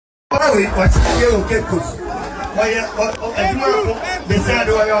we watch Agya Koo. They said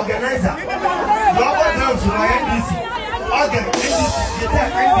they were organizer. Global down to my NDC. Okay,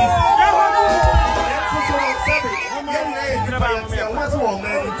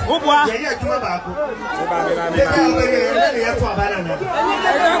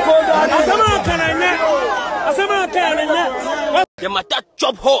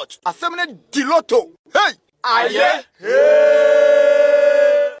 job hot. Assembly Diloto. Hey! Aye!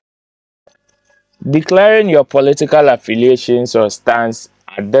 Declaring your political affiliations or stance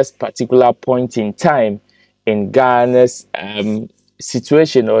at this particular point in time in Ghana's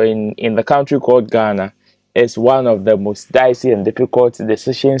situation, or in the country called Ghana, is one of the most dicey and difficult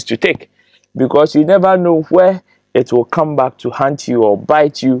decisions to take, because you never know where it will come back to haunt you or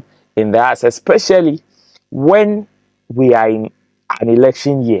bite you in the ass, especially when we are in an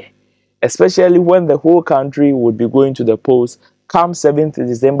election year, especially when the whole country would be going to the polls come 7th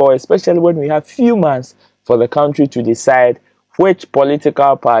December, especially when we have few months for the country to decide which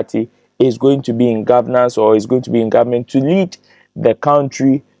political party is going to be in governance or is going to be in government to lead the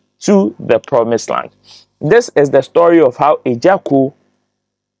country to the promised land. This is the story of how Agya Koo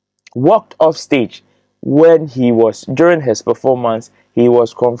walked off stage when during his performance, he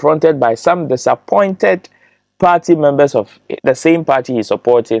was confronted by some disappointed party members of the same party he's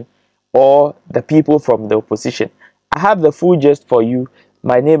supporting, or the people from the opposition. I have the full gist for you.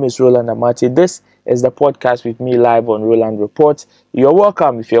 My name is Roland Amati. This is the podcast with me live on Roland Report. You're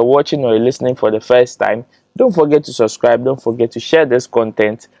welcome. If you're watching or you're listening for the first time, don't forget to subscribe. Don't forget to share this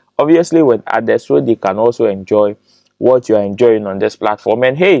content, obviously with others, so they can also enjoy what you're enjoying on this platform.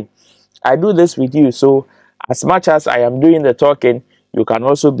 And hey, I do this with you, so as much as I am doing the talking, you can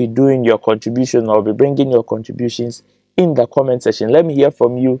also be doing your contribution or be bringing your contributions in the comment section. Let me hear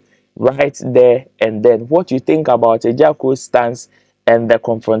from you right there and then what you think about Agya Koo's stance and the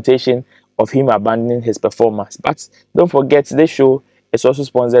confrontation of him abandoning his performance. But don't forget, this show is also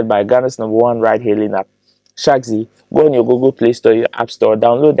sponsored by Ghana's #1 ride-hailing app, Shaxi. Go on your Google Play Store, your App Store,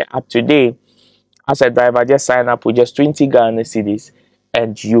 download the app today. As a driver, just sign up with just 20 Ghana cedis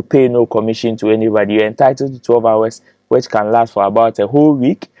and you pay no commission to anybody. You're entitled to 12 hours, which can last for about a whole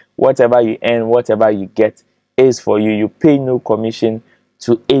week. Whatever you earn, whatever you get is for you. You pay no commission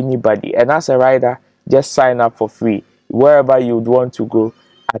to anybody. And as a rider, just sign up for free. Wherever you would want to go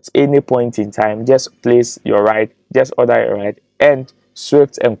at any point in time, just place your ride, just order a ride, and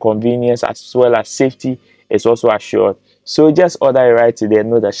swift and convenience as well as safety is also assured. So just order a ride today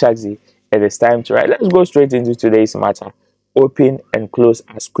and know that Shaxi, it is time to ride. Let's go straight into today's matter. Open and close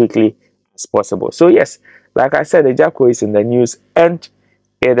as quickly as possible. So yes, like I said, Agya Koo is in the news, and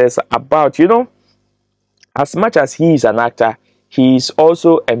it is about, as much as he is an actor, he is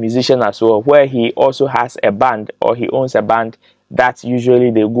also a musician as well, where he also has a band, or he owns a band that usually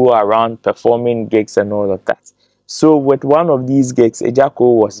they go around performing gigs and all of that. So with one of these gigs, Agya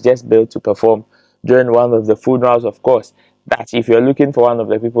Koo was just billed to perform during one of the funerals, of course. That if you're looking for one of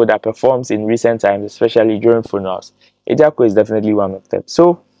the people that performs in recent times, especially during funerals, Agya Koo is definitely one of them.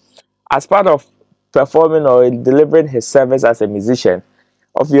 So as part of performing or delivering his service as a musician,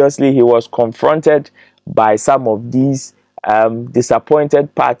 obviously he was confronted by some of these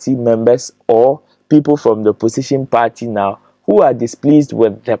disappointed party members or people from the opposition party now who are displeased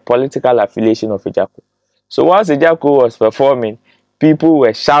with the political affiliation of Agya Koo. So whilst Agya Koo was performing, people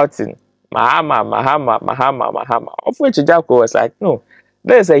were shouting, Mahama, Mahama, Mahama, Mahama, of which Agya Koo was like, no,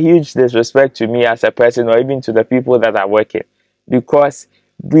 there's a huge disrespect to me as a person, or even to the people that are working, because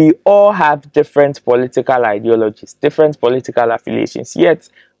we all have different political ideologies, different political affiliations. Yet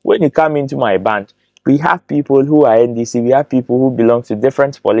when you come into my band, we have people who are NDC, we have people who belong to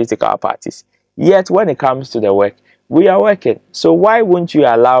different political parties. Yet when it comes to the work, we are working. So why won't you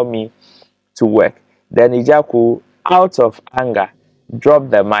allow me to work? Then Agya Koo, out of anger,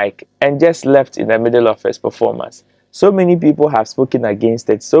 dropped the mic and just left in the middle of his performance. So many people have spoken against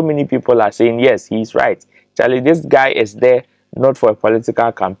it. So many people are saying, yes, he's right. Charlie, this guy is there not for a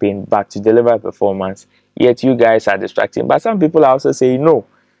political campaign, but to deliver a performance. Yet you guys are distracting. But some people are also saying, no,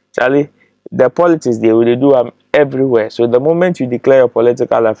 Charlie, the politics, they do everywhere. So the moment you declare your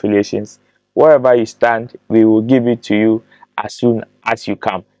political affiliations, wherever you stand, we will give it to you as soon as you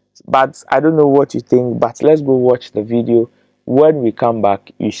come. But I don't know what you think, but let's go watch the video. When we come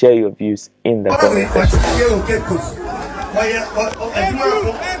back, you share your views in the comment section.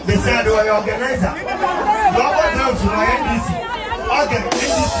 they said they were organizer. Global down to my NDC. Okay,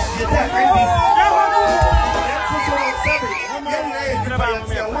 NDC.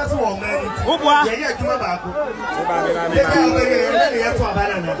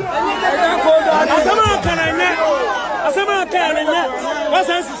 Asema kana nya.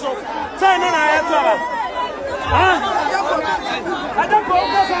 Wasa nsiso. Sai na na ya toba. Ah. Adako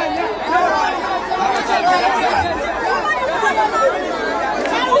ko sanya.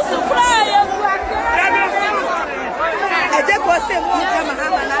 Agya Koo say mo ka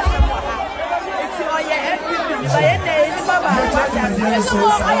Mahama na asemo ha. Eti oye everything. Ba ye na ni baba.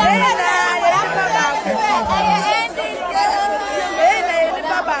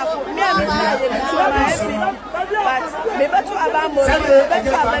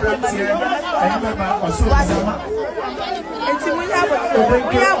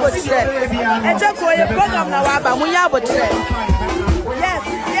 Yes,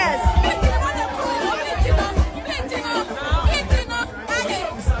 yes.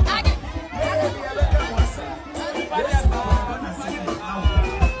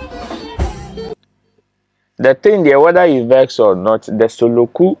 The thing there, whether you vex or not, the solo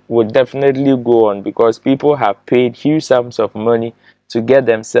coup would definitely go on because people have paid huge sums of money to get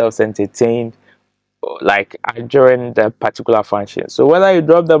themselves entertained, like during the particular function. So whether you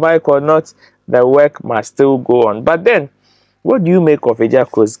drop the mic or not, the work must still go on. But then, what do you make of Agya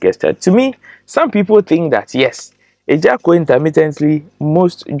Koo's gesture? To me, some people think that yes, Agya Koo intermittently,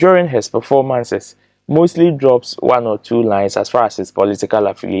 during his performances, mostly drops one or two lines as far as his political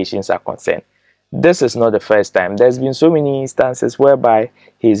affiliations are concerned. This is not the first time. There's been so many instances whereby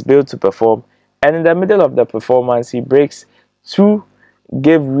he is billed to perform, and in the middle of the performance, he breaks to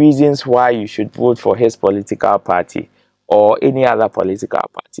give reasons why you should vote for his political party or any other political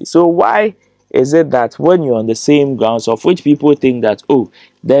party. So why is it that when you're on the same grounds of which people think that, oh,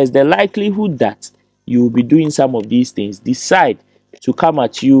 there's the likelihood that you will be doing some of these things, decide to come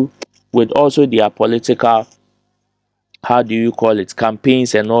at you with also their political, how do you call it,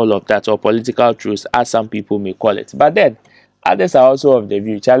 campaigns and all of that, or political truths, as some people may call it. But then others are also of the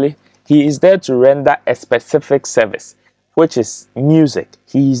view, Charlie, he is there to render a specific service, which is music.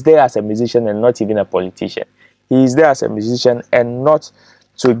 He is there as a musician and not even a politician. He is there as a musician and not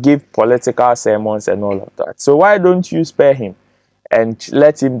to give political sermons and all of that. So why don't you spare him and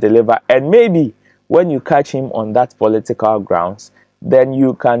let him deliver? And maybe when you catch him on that political grounds, then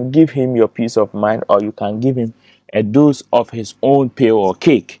you can give him your peace of mind, or you can give him a dose of his own pill or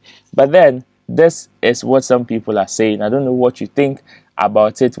cake. But then this is what some people are saying. I don't know what you think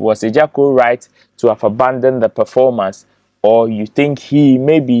about it. Was Agya Koo right to have abandoned the performance, or you think he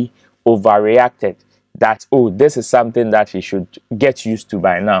maybe overreacted, that, oh, this is something that he should get used to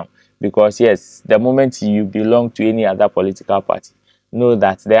by now? Because yes, the moment you belong to any other political party, know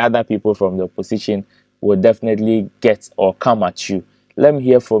that the other people from the opposition will definitely get or come at you. Let me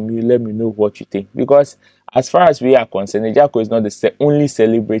hear from you. Let me know what you think. Because as far as we are concerned, Agya Koo is not the only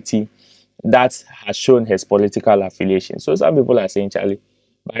celebrity that has shown his political affiliation. So some people are saying, Charlie,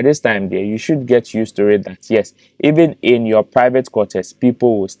 by this time there, you should get used to it, that yes, even in your private quarters,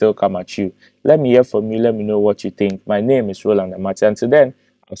 people will still come at you. Let me hear from you. Let me know what you think. My name is Roland Amati. Until then,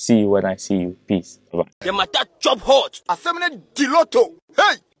 I'll see you when I see you. Peace. Bye-bye. The matter chop hot. Assembly Diloto.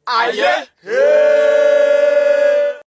 Hey! Aye! Hey!